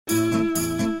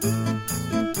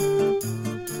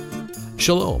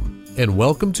Shalom, and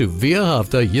welcome to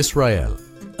V'ahavta Yisrael,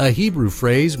 a Hebrew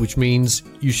phrase which means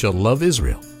you shall love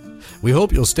Israel. We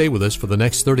hope you'll stay with us for the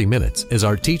next 30 minutes as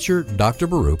our teacher, Dr.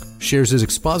 Baruch, shares his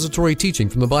expository teaching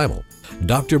from the Bible.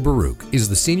 Dr. Baruch is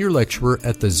the senior lecturer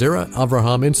at the Zera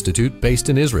Avraham Institute based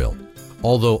in Israel.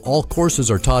 Although all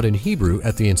courses are taught in Hebrew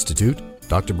at the Institute,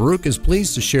 Dr. Baruch is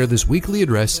pleased to share this weekly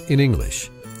address in English.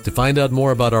 To find out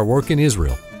more about our work in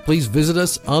Israel, please visit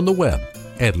us on the web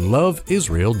at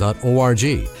loveisrael.org.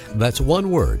 That's one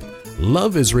word,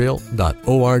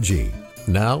 loveisrael.org.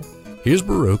 Now, here's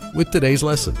Baruch with today's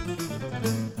lesson.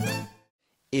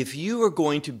 If you are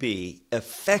going to be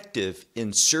effective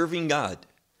in serving God,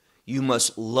 you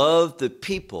must love the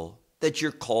people that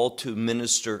you're called to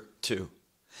minister to.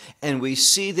 And we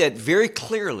see that very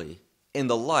clearly in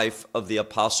the life of the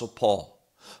Apostle Paul.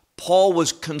 Paul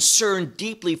was concerned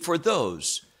deeply for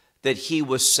those that he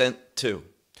was sent to.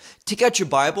 Take out your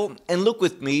Bible and look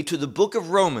with me to the book of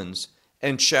Romans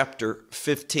and chapter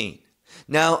 15.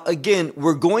 Now, again,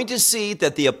 we're going to see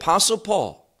that the Apostle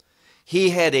Paul,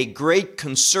 he had a great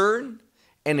concern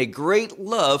and a great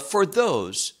love for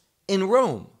those in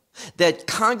Rome. That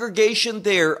congregation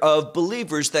there of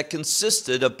believers that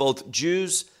consisted of both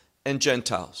Jews and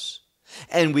Gentiles.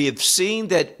 And we have seen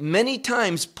that many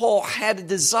times Paul had a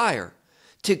desire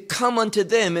to come unto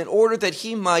them in order that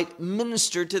he might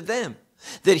minister to them,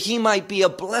 that he might be a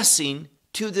blessing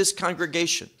to this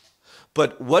congregation.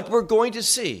 But what we're going to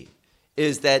see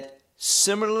is that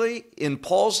similarly in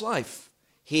Paul's life,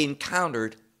 he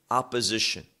encountered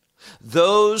opposition.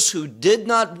 Those who did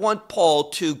not want Paul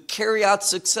to carry out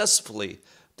successfully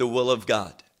the will of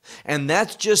God. And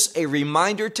that's just a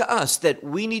reminder to us that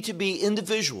we need to be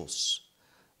individuals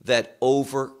that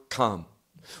overcome.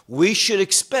 We should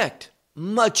expect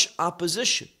much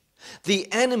opposition.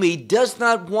 The enemy does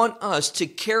not want us to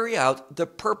carry out the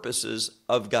purposes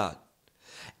of God.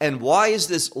 And why is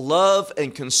this love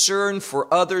and concern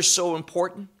for others so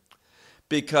important?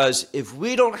 Because if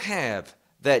we don't have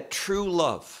that true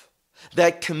love,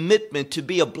 that commitment to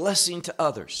be a blessing to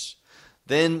others,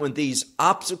 then when these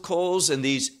obstacles and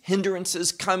these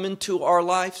hindrances come into our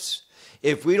lives,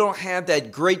 if we don't have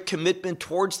that great commitment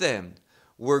towards them,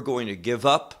 we're going to give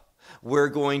up. We're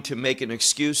going to make an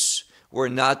excuse. We're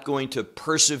not going to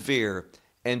persevere.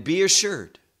 And be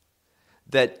assured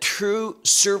that true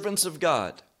servants of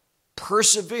God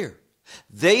persevere.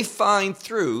 They find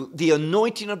through the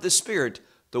anointing of the Spirit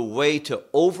the way to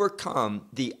overcome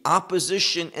the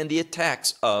opposition and the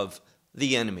attacks of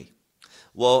the enemy.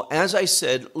 Well, as I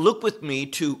said, look with me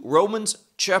to Romans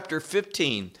chapter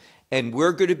 15, and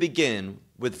we're going to begin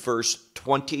with verse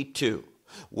 22,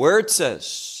 where it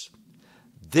says,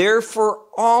 "Therefore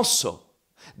also,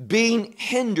 being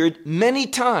hindered many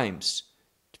times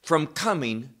from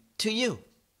coming to you."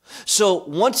 So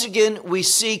once again, we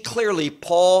see clearly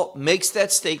Paul makes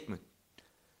that statement.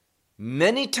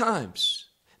 Many times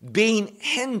being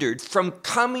hindered from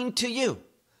coming to you.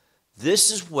 This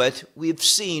is what we've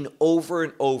seen over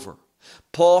and over.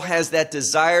 Paul has that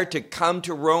desire to come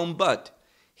to Rome, but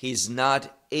he's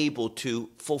not able to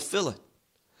fulfill it.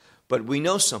 But we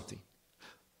know something.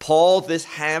 Paul,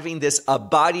 having this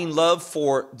abiding love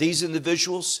for these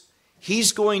individuals,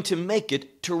 he's going to make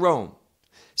it to Rome.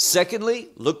 Secondly,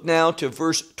 look now to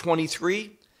verse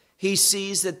 23. He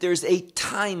sees that there's a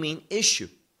timing issue.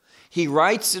 He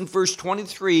writes in verse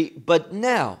 23, "But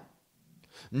now,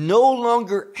 no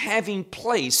longer having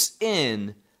place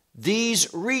in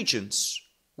these regions,"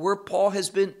 where Paul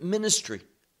has been ministering.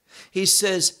 He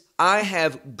says, "I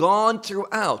have gone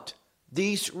throughout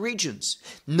these regions,"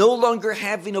 no longer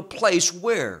having a place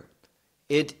where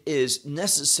it is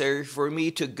necessary for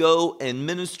me to go and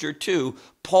minister to.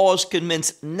 Paul is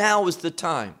convinced now is the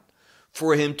time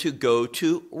for him to go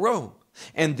to Rome.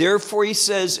 And therefore he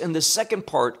says in the second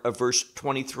part of verse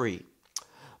 23,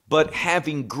 "But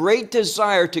having great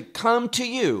desire to come to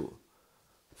you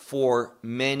for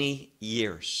many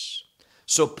years."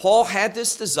 So Paul had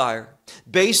this desire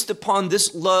based upon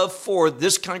this love for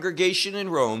this congregation in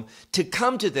Rome to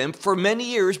come to them for many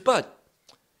years, but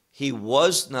he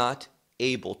was not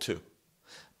able to.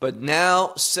 But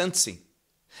now sensing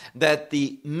that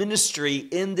the ministry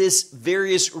in these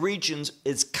various regions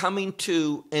is coming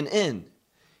to an end,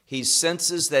 he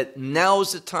senses that now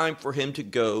is the time for him to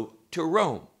go to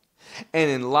Rome. And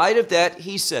in light of that,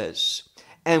 he says,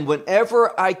 "And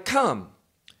whenever I come,"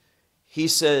 he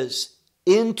says,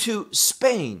 "into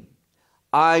Spain,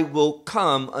 I will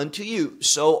come unto you."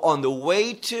 So on the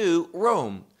way to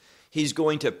Rome, he's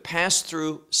going to pass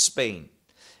through Spain.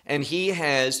 And he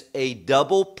has a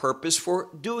double purpose for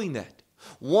doing that.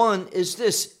 One is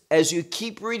this, as you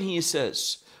keep reading, he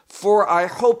says, For I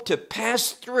hope to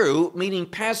pass through, meaning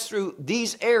pass through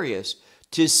these areas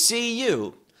to see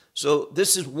you. So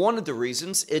this is one of the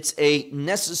reasons. It's a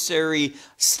necessary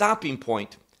stopping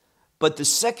point. But the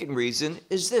second reason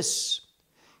is this.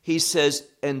 He says,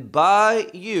 and by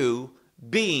you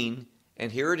being,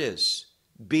 and here it is,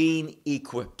 being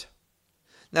equipped.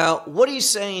 Now, what he's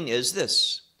saying is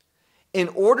this. In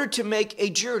order to make a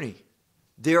journey,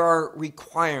 there are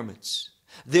requirements.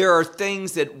 There are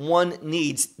things that one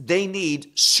needs. They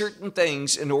need certain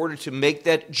things in order to make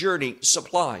that journey,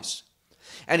 supplies.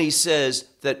 And he says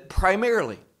that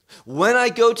primarily, when I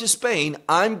go to Spain,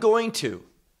 I'm going to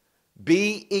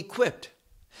be equipped.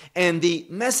 And the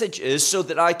message is so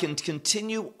that I can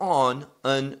continue on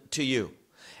unto you.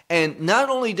 And not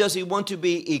only does he want to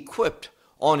be equipped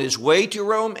on his way to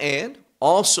Rome, and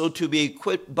also to be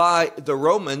equipped by the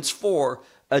Romans for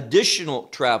additional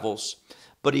travels,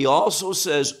 but he also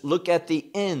says, look at the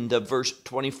end of verse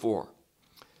 24.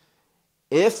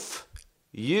 If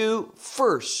you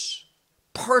first,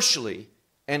 partially,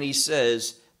 and he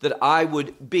says that I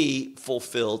would be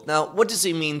fulfilled. Now, what does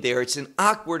he mean there? It's an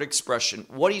awkward expression.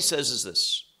 What he says is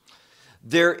this.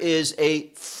 There is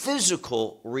a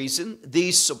physical reason,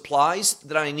 these supplies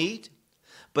that I need,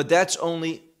 but that's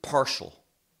only partial.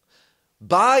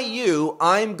 By you,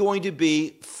 I'm going to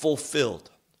be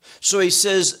fulfilled. So he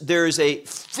says there is a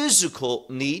physical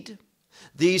need,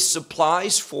 these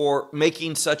supplies for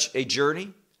making such a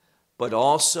journey, but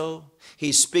also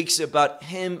he speaks about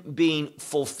him being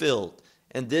fulfilled.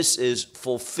 And this is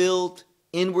fulfilled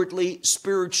inwardly,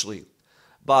 spiritually,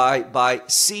 by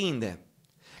seeing them,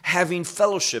 having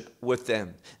fellowship with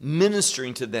them,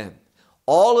 ministering to them.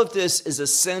 All of this is a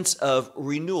sense of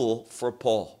renewal for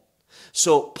Paul.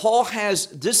 So Paul has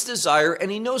this desire,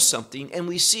 and he knows something, and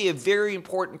we see a very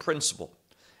important principle,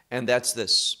 and that's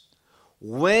this.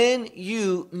 When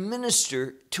you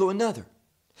minister to another,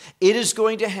 it is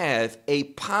going to have a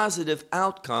positive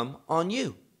outcome on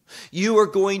you. You are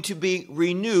going to be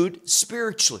renewed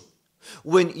spiritually.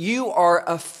 When you are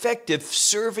effective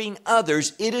serving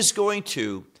others, it is going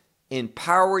to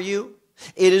empower you.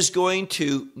 It is going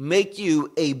to make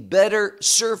you a better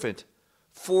servant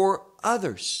for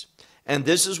others. And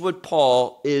this is what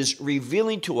Paul is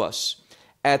revealing to us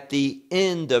at the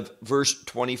end of verse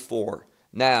 24.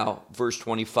 Now, verse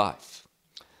 25.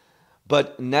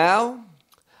 But now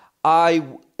I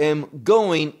am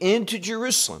going into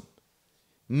Jerusalem,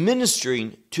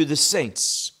 ministering to the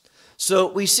saints.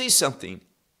 So we see something.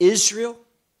 Israel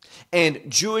and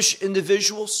Jewish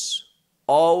individuals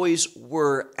always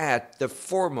were at the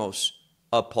foremost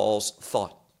of Paul's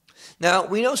thought. Now,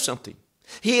 we know something.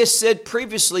 He has said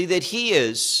previously that he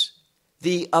is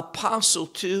the apostle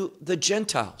to the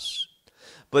Gentiles.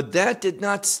 But that did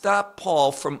not stop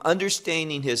Paul from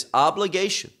understanding his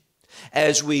obligation,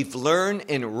 as we've learned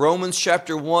in Romans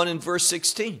chapter 1 and verse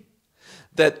 16,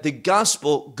 that the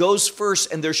gospel goes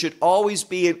first, and there should always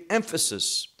be an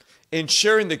emphasis in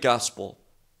sharing the gospel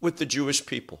with the Jewish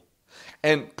people.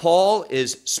 And Paul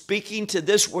is speaking to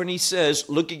this when he says,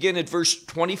 look again at verse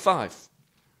 25.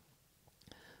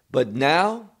 But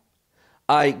now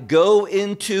I go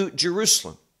into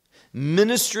Jerusalem,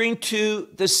 ministering to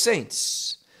the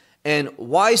saints. And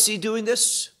why is he doing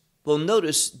this? Well,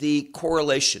 notice the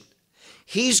correlation.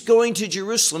 He's going to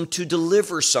Jerusalem to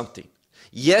deliver something.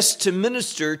 Yes, to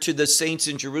minister to the saints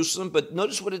in Jerusalem, but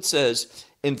notice what it says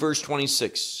in verse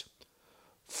 26.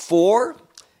 For,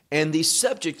 and the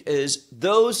subject is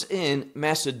those in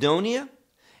Macedonia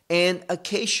and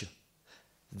Achaia.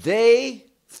 They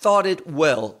thought it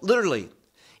well. Literally,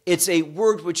 it's a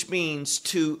word which means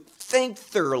to think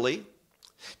thoroughly,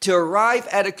 to arrive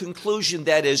at a conclusion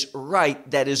that is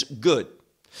right, that is good.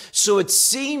 So it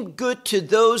seemed good to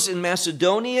those in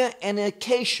Macedonia and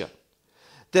Achaia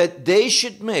that they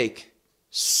should make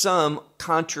some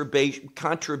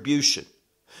contribution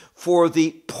for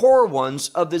the poor ones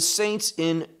of the saints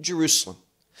in Jerusalem.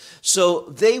 So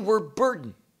they were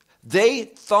burdened. They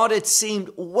thought it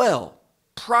seemed well,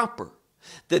 proper,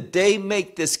 that they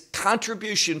make this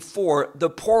contribution for the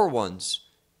poor ones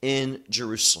in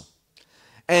Jerusalem.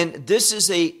 And this is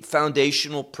a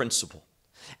foundational principle.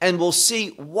 And we'll see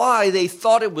why they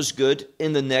thought it was good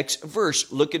in the next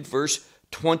verse. Look at verse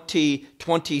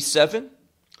 27,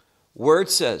 where it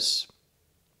says,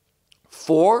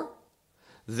 for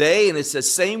they, and it's the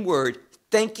same word,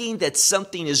 thinking that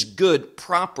something is good,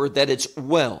 proper, that it's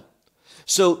well.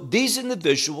 So these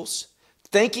individuals,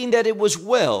 thinking that it was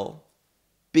well,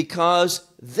 because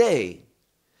they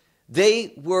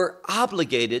were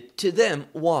obligated to them.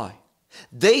 Why?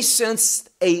 They sensed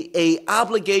a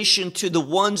obligation to the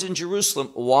ones in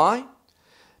Jerusalem. Why?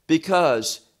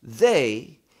 Because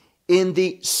they in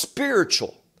the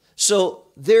spiritual. So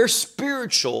their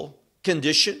spiritual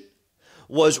condition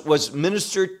was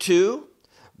ministered to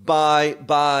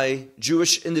by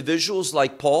Jewish individuals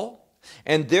like Paul,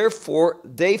 and therefore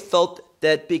they felt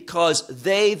that because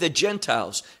they, the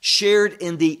Gentiles, shared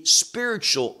in the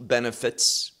spiritual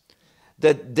benefits,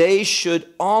 that they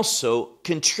should also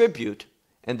contribute,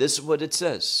 and this is what it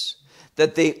says,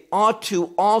 that they ought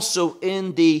to also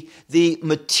in the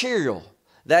material,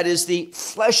 that is the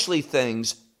fleshly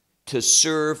things, to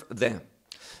serve them.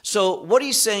 So what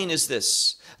he's saying is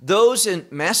this: those in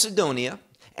Macedonia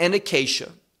and Achaia,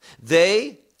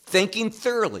 they, thinking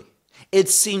thoroughly, it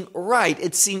seemed right,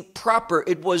 it seemed proper,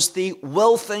 it was the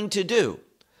well thing to do,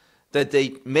 that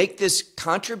they make this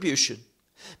contribution,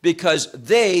 because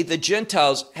they, the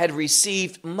Gentiles, had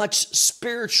received much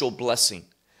spiritual blessing,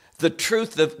 the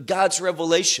truth of God's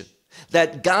revelation,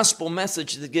 that gospel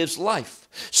message that gives life.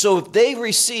 So if they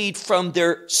received from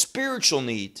their spiritual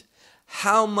need,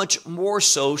 how much more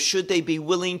so should they be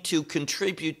willing to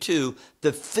contribute to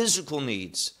the physical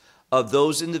needs of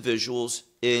those individuals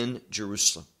in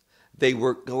Jerusalem? They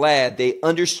were glad, they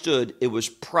understood it was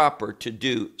proper to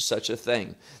do such a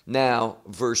thing. Now,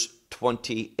 verse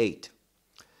 28.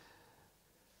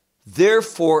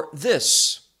 Therefore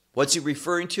this, what's he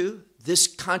referring to? This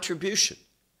contribution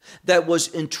that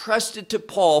was entrusted to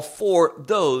Paul for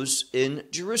those in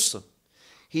Jerusalem.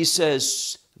 He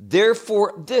says,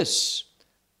 therefore this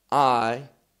I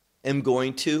am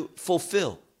going to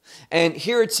fulfill. And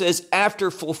here it says,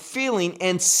 after fulfilling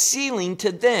and sealing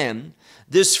to them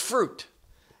this fruit.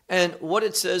 And what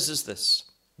it says is this: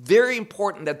 very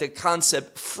important that the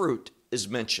concept fruit is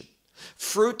mentioned.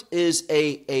 Fruit is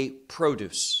a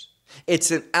produce.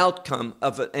 It's an outcome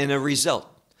and a result.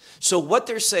 So what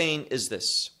they're saying is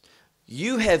this: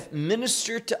 you have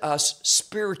ministered to us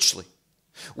spiritually.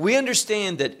 We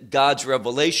understand that God's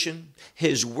revelation,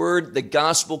 his word, the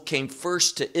gospel came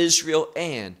first to Israel,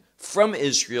 and from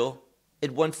Israel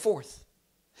it went forth.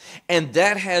 And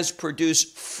that has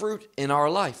produced fruit in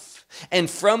our life. And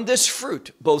from this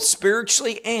fruit, both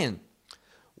spiritually and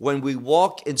when we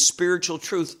walk in spiritual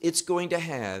truth, it's going to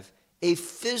have a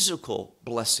physical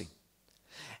blessing.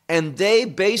 And they,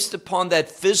 based upon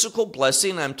that physical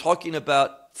blessing, I'm talking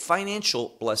about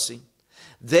financial blessing,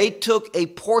 they took a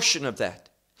portion of that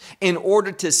in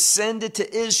order to send it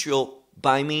to Israel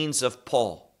by means of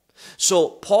Paul. So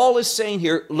Paul is saying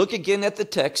here, look again at the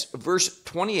text, verse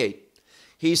 28.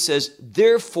 He says,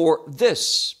 therefore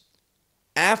this,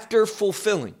 after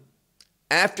fulfilling,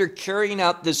 after carrying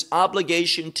out this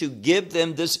obligation to give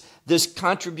them this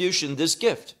contribution, this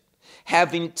gift,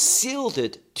 having sealed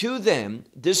it to them,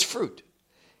 this fruit,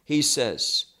 he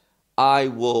says, I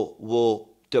will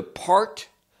depart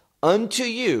unto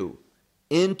you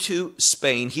into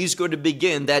Spain. He's going to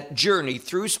begin that journey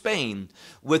through Spain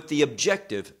with the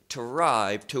objective to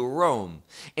arrive to Rome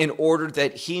in order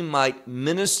that he might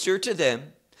minister to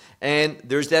them. And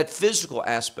there's that physical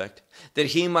aspect, that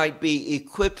he might be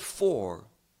equipped for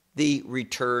the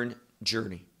return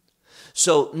journey.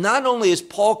 So not only is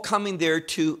Paul coming there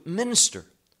to minister,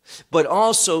 but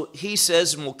also he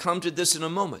says, and we'll come to this in a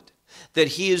moment, that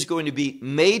he is going to be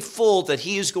made full, that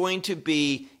he is going to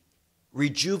be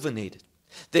rejuvenated,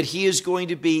 that he is going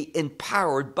to be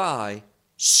empowered by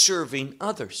serving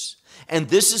others. And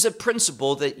this is a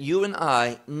principle that you and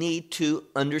I need to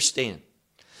understand,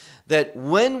 that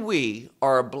when we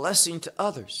are a blessing to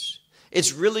others,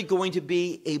 it's really going to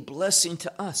be a blessing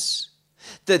to us.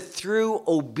 That through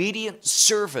obedient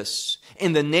service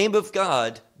in the name of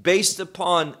God, based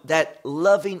upon that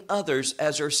loving others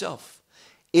as ourselves,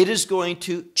 it is going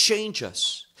to change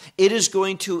us. It is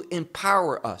going to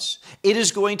empower us. It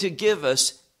is going to give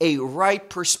us a right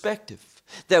perspective,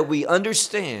 that we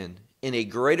understand in a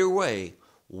greater way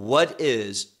what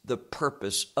is the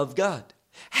purpose of God.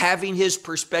 Having his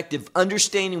perspective,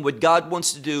 understanding what God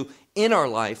wants to do in our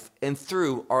life and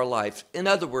through our life. In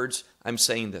other words, I'm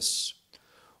saying this: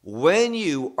 when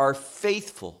you are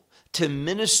faithful to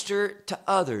minister to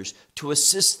others, to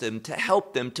assist them, to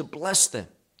help them, to bless them,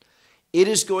 it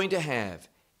is going to have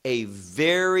a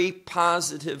very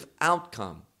positive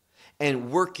outcome and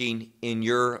working in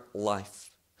your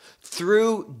life.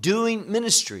 Through doing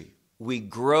ministry, we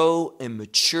grow and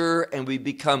mature and we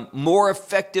become more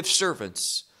effective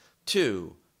servants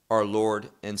to our Lord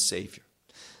and Savior.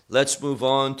 Let's move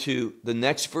on to the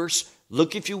next verse.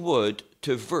 Look, if you would,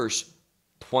 to verse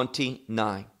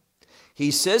 29.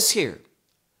 He says here,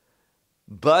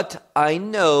 but I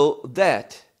know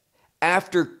that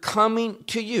after coming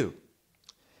to you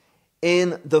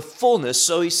in the fullness,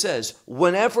 so he says,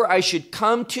 whenever I should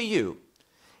come to you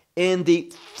in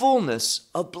the fullness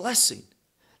of blessing,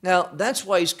 Now, that's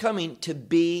why he's coming to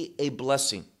be a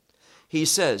blessing. He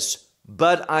says,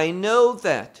 but I know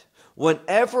that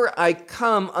whenever I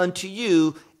come unto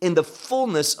you in the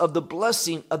fullness of the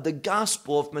blessing of the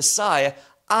gospel of Messiah,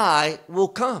 I will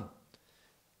come.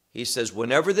 He says,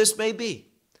 whenever this may be,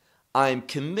 I am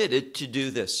committed to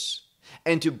do this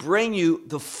and to bring you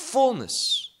the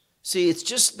fullness. See, it's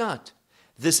just not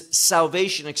this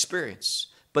salvation experience,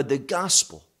 but the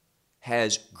gospel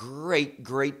has great,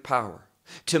 great power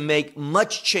to make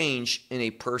much change in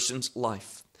a person's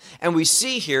life. And we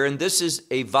see here, and this is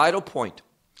a vital point,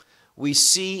 we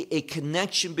see a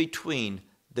connection between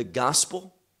the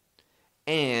gospel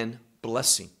and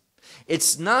blessing.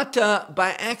 It's not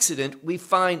by accident we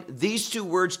find these two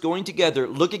words going together.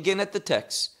 Look again at the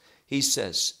text. He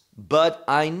says, but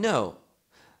I know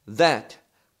that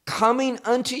coming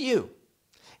unto you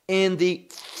in the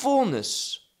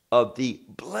fullness of the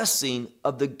blessing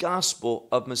of the gospel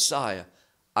of Messiah,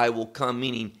 I will come,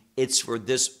 meaning it's for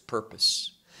this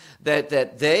purpose.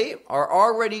 That they are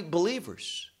already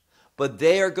believers, but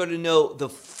they are going to know the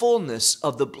fullness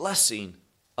of the blessing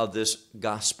of this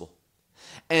gospel.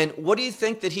 And what do you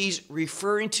think that he's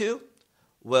referring to?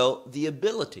 Well, the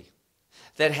ability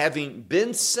that having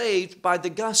been saved by the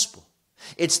gospel,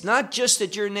 it's not just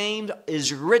that your name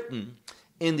is written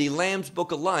in the Lamb's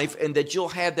Book of Life and that you'll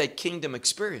have that kingdom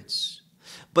experience,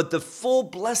 but the full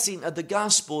blessing of the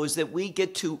gospel is that we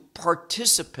get to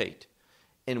participate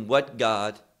in what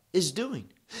God is doing,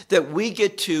 that we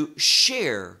get to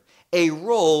share a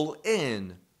role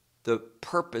in the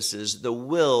purposes, the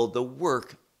will, the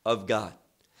work of God.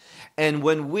 And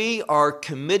when we are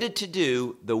committed to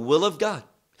do the will of God,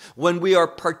 when we are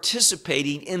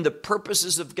participating in the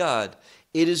purposes of God,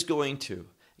 it is going to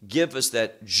give us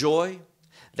that joy,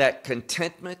 that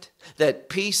contentment, that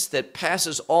peace that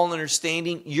passes all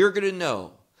understanding. You're going to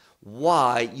know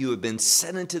why you have been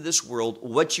sent into this world,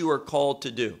 what you are called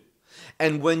to do.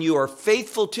 And when you are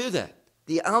faithful to that,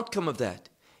 the outcome of that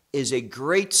is a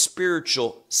great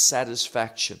spiritual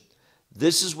satisfaction.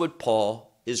 This is what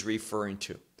Paul is referring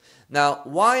to. Now,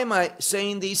 why am I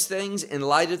saying these things in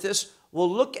light of this? Well,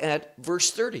 look at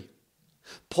verse 30.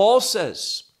 Paul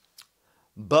says,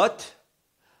 but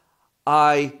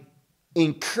I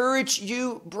encourage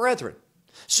you, brethren.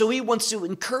 So he wants to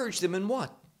encourage them in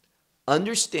what?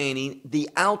 Understanding the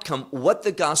outcome, what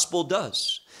the gospel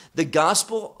does. The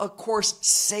gospel, of course,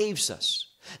 saves us.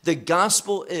 The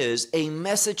gospel is a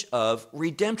message of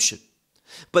redemption.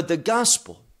 But the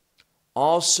gospel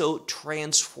also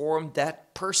transformed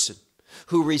that person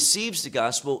who receives the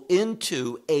gospel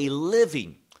into a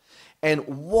living and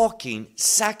walking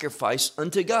sacrifice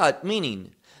unto God,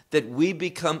 meaning that we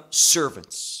become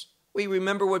servants. We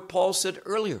remember what Paul said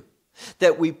earlier,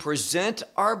 that we present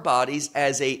our bodies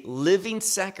as a living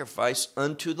sacrifice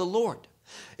unto the Lord.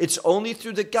 It's only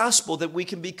through the gospel that we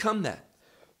can become that.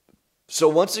 So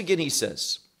once again, he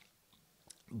says,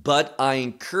 but I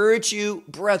encourage you,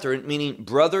 brethren, meaning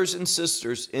brothers and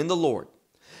sisters in the Lord,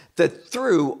 that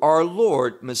through our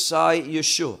Lord Messiah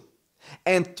Yeshua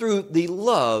and through the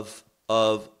love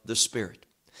of the Spirit.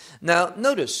 Now,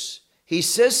 notice, he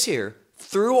says here,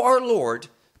 through our Lord,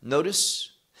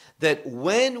 notice that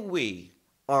when we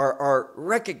are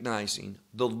recognizing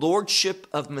the lordship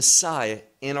of Messiah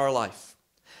in our life,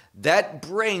 that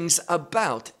brings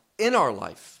about in our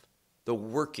life the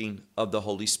working of the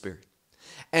Holy Spirit.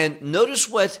 And notice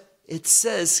what it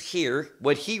says here,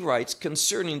 what he writes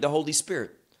concerning the Holy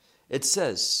Spirit. It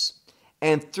says,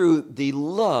 and through the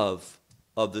love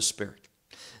of the Spirit.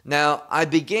 Now, I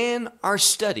began our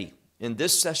study in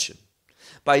this session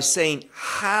by saying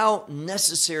how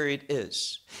necessary it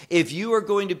is, if you are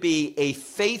going to be a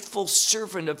faithful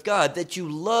servant of God, that you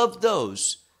love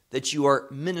those that you are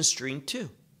ministering to.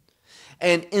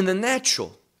 And in the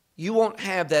natural, you won't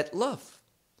have that love.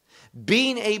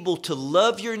 Being able to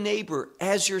love your neighbor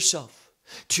as yourself,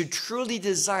 to truly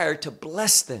desire to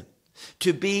bless them,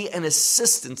 to be an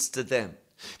assistance to them,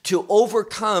 to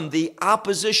overcome the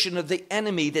opposition of the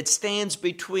enemy that stands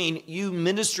between you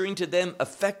ministering to them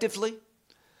effectively,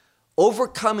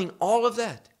 overcoming all of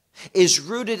that is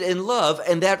rooted in love,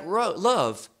 and that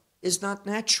love is not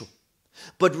natural,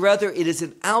 but rather it is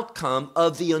an outcome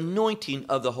of the anointing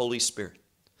of the Holy Spirit.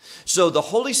 So the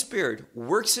Holy Spirit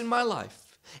works in my life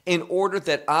in order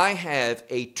that I have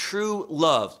a true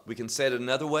love. We can say it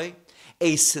another way,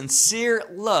 a sincere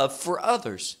love for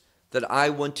others, that I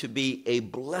want to be a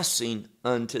blessing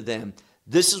unto them.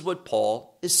 This is what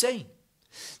Paul is saying.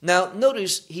 Now,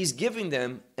 notice he's giving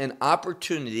them an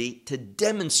opportunity to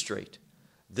demonstrate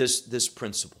this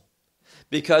principle.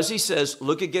 Because he says,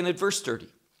 look again at verse 30.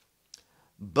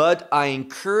 But I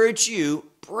encourage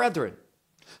you, brethren.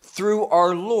 through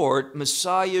our Lord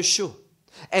Messiah Yeshua,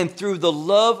 and through the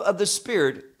love of the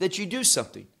Spirit, that you do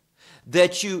something,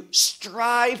 that you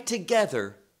strive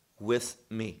together with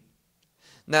me.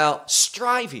 Now,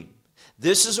 striving,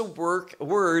 this is a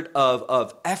word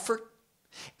of effort.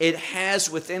 It has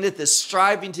within it this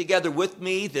striving together with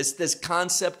me, this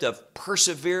concept of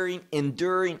persevering,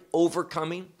 enduring,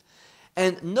 overcoming.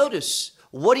 And notice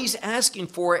what he's asking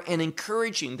for and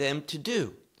encouraging them to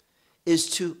do is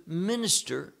to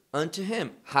minister unto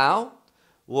him. How?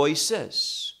 Well, he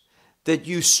says that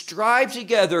you strive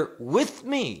together with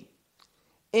me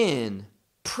in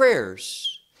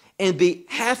prayers and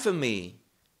behalf of me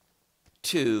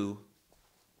to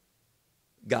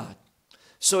God.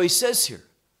 So he says here,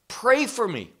 pray for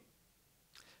me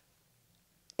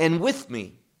and with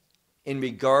me in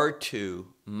regard to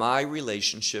my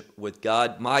relationship with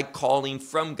God, my calling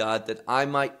from God, that I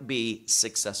might be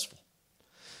successful.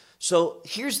 So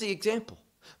here's the example.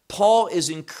 Paul is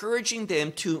encouraging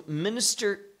them to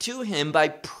minister to him by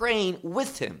praying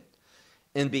with him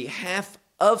in behalf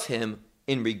of him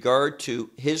in regard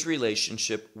to his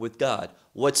relationship with God.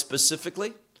 What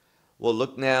specifically? Well,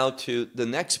 look now to the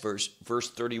next verse, verse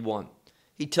 31.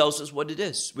 He tells us what it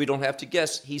is. We don't have to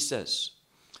guess. He says,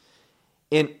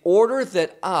 in order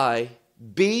that I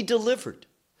be delivered,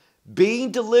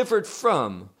 being delivered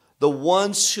from the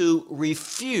ones who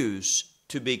refuse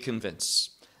to be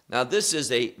convinced. Now, this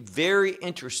is a very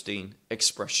interesting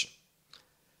expression.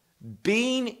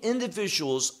 Being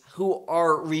individuals who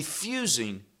are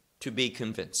refusing to be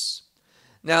convinced.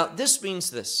 Now, this means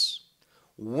this.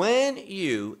 When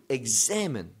you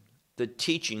examine the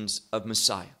teachings of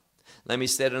Messiah, let me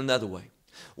say it another way.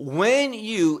 When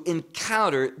you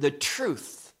encounter the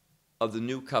truth of the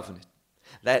new covenant,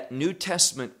 that New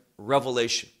Testament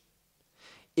revelation,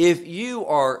 if you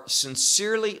are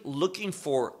sincerely looking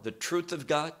for the truth of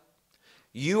God,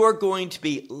 you are going to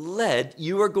be led,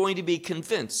 you are going to be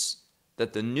convinced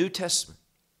that the New Testament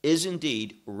is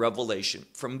indeed revelation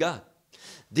from God.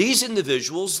 These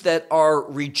individuals that are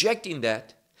rejecting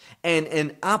that and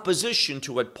in opposition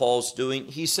to what Paul's doing,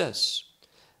 he says,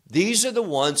 these are the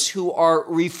ones who are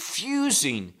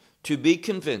refusing to be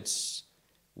convinced.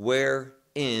 Where?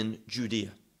 In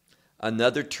Judea.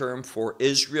 Another term for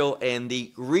Israel and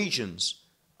the regions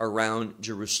around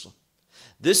Jerusalem.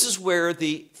 This is where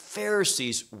the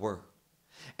Pharisees were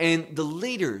and the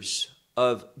leaders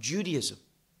of Judaism.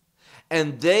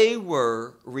 And they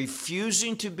were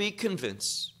refusing to be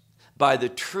convinced by the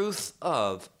truth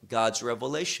of God's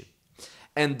revelation.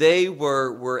 And they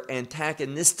were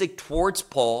antagonistic towards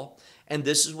Paul, and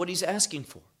this is what he's asking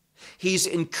for. He's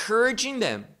encouraging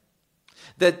them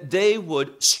that they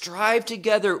would strive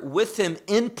together with him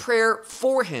in prayer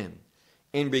for him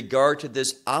in regard to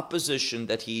this opposition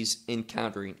that he's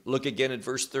encountering. Look again at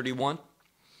verse 31.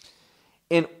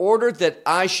 In order that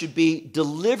I should be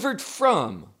delivered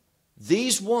from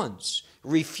these ones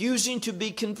refusing to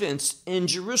be convinced in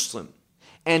Jerusalem,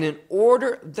 and in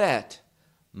order that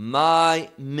my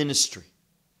ministry,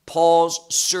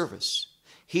 Paul's service,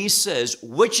 he says,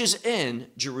 which is in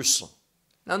Jerusalem.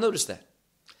 Now notice that.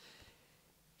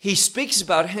 He speaks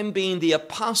about him being the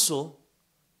apostle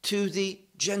to the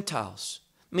Gentiles,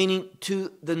 meaning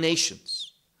to the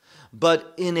nations.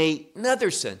 But in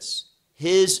another sense,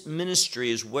 his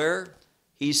ministry is where?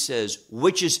 He says,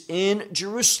 which is in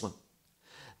Jerusalem.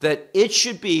 That it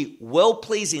should be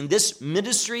well-pleasing, this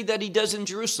ministry that he does in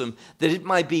Jerusalem, that it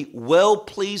might be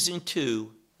well-pleasing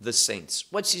to the saints.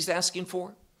 What's he asking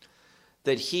for?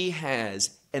 That he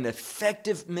has an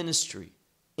effective ministry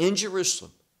in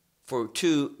Jerusalem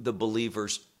to the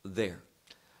believers there.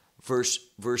 Verse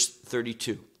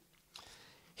 32.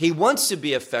 He wants to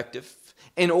be effective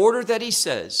in order that he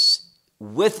says,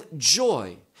 with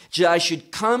joy, I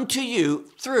should come to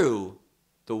you through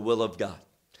the will of God.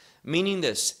 Meaning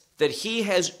this, that he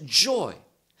has joy,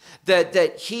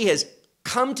 that he has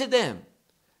come to them.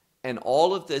 And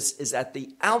all of this is at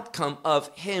the outcome of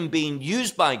him being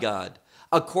used by God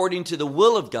according to the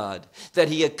will of God, that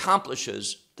he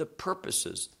accomplishes the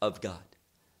purposes of God.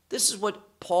 This is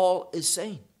what Paul is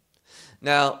saying.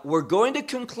 Now, we're going to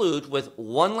conclude with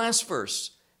one last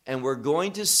verse, and we're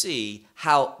going to see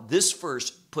how this verse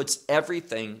puts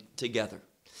everything together.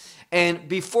 And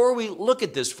before we look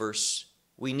at this verse,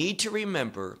 we need to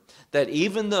remember that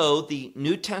even though the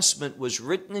New Testament was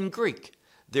written in Greek,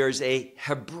 there's a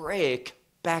Hebraic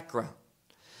background.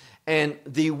 And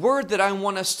the word that I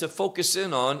want us to focus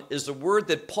in on is the word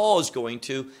that Paul is going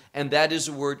to, and that is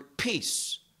the word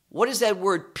peace. What is that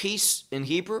word peace in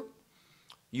Hebrew?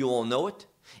 You all know it.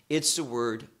 It's the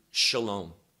word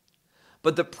shalom.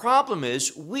 But the problem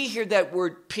is we hear that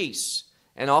word peace,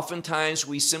 And oftentimes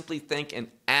we simply think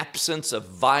an absence of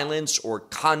violence or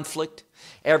conflict.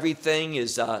 Everything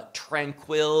is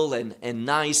tranquil and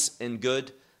nice and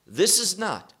good. This is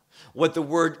not what the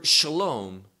word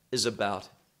shalom is about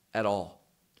at all.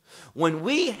 When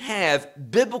we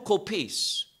have biblical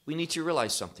peace, we need to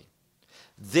realize something.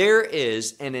 There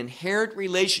is an inherent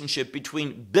relationship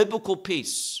between biblical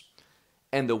peace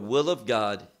and the will of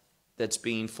God that's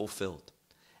being fulfilled.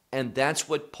 And that's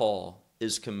what Paul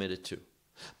is committed to.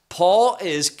 Paul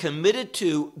is committed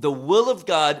to the will of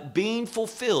God being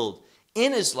fulfilled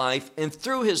in his life and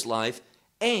through his life,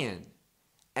 and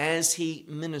as he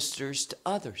ministers to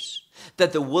others,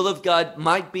 that the will of God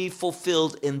might be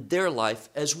fulfilled in their life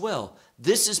as well.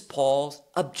 This is Paul's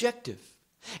objective.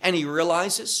 And he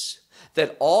realizes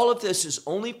that all of this is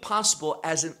only possible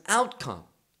as an outcome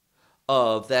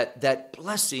of that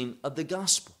blessing of the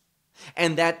gospel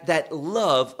and that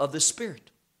love of the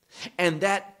Spirit and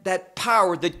that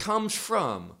power that comes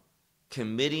from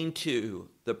committing to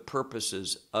the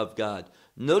purposes of God.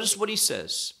 Notice what he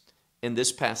says in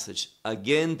this passage.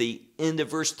 Again, the end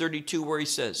of verse 32 where he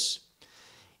says,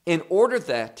 in order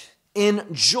that in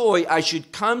joy I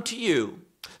should come to you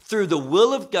through the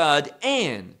will of God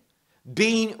and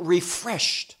being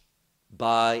refreshed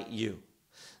by you.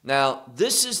 Now,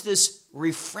 this is this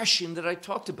refreshing that I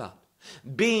talked about.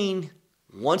 Being,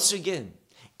 once again,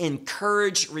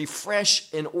 encouraged,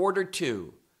 refreshed in order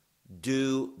to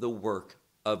do the work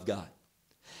of God.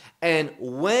 And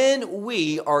when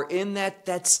we are in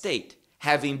that state,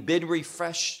 having been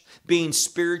refreshed, being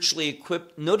spiritually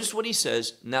equipped, notice what he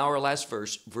says, now our last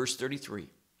verse, verse 33.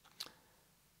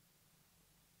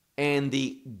 And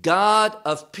the God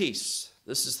of peace,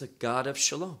 this is the God of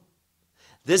shalom,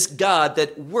 this God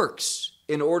that works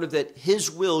in order that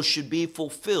his will should be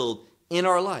fulfilled in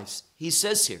our lives. He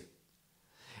says here,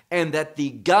 and that the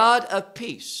God of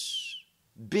peace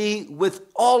be with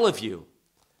all of you.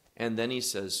 And then he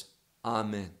says,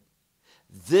 Amen.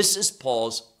 This is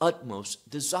Paul's utmost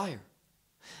desire,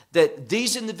 that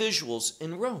these individuals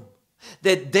in Rome,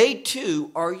 that they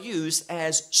too are used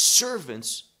as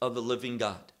servants of the living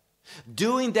God,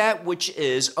 doing that which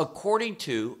is according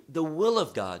to the will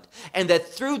of God, and that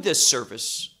through this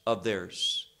service of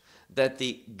theirs, that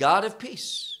the God of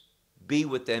peace be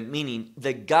with them, meaning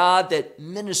the God that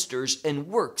ministers and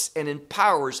works and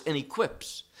empowers and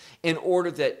equips in order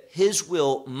that his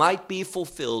will might be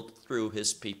fulfilled through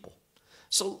his people.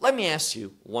 So let me ask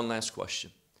you one last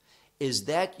question. Is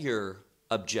that your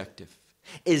objective?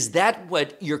 Is that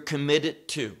what you're committed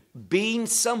to? Being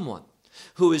someone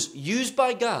who is used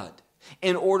by God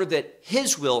in order that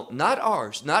his will, not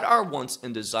ours, not our wants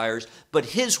and desires, but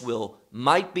his will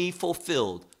might be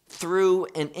fulfilled through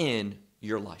and in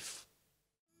your life.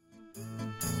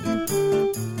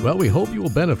 Well, we hope you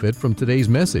will benefit from today's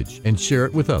message and share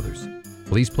it with others.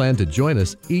 Please plan to join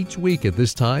us each week at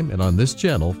this time and on this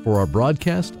channel for our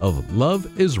broadcast of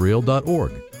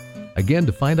loveisrael.org. Again,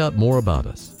 to find out more about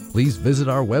us, please visit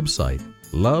our website,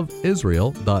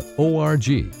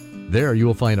 loveisrael.org. There you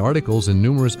will find articles and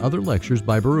numerous other lectures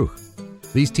by Baruch.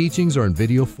 These teachings are in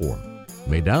video form.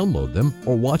 You may download them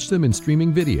or watch them in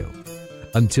streaming video.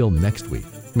 Until next week,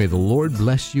 may the Lord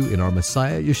bless you in our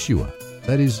Messiah Yeshua,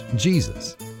 that is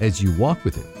Jesus, as you walk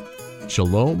with him.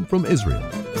 Shalom from Israel.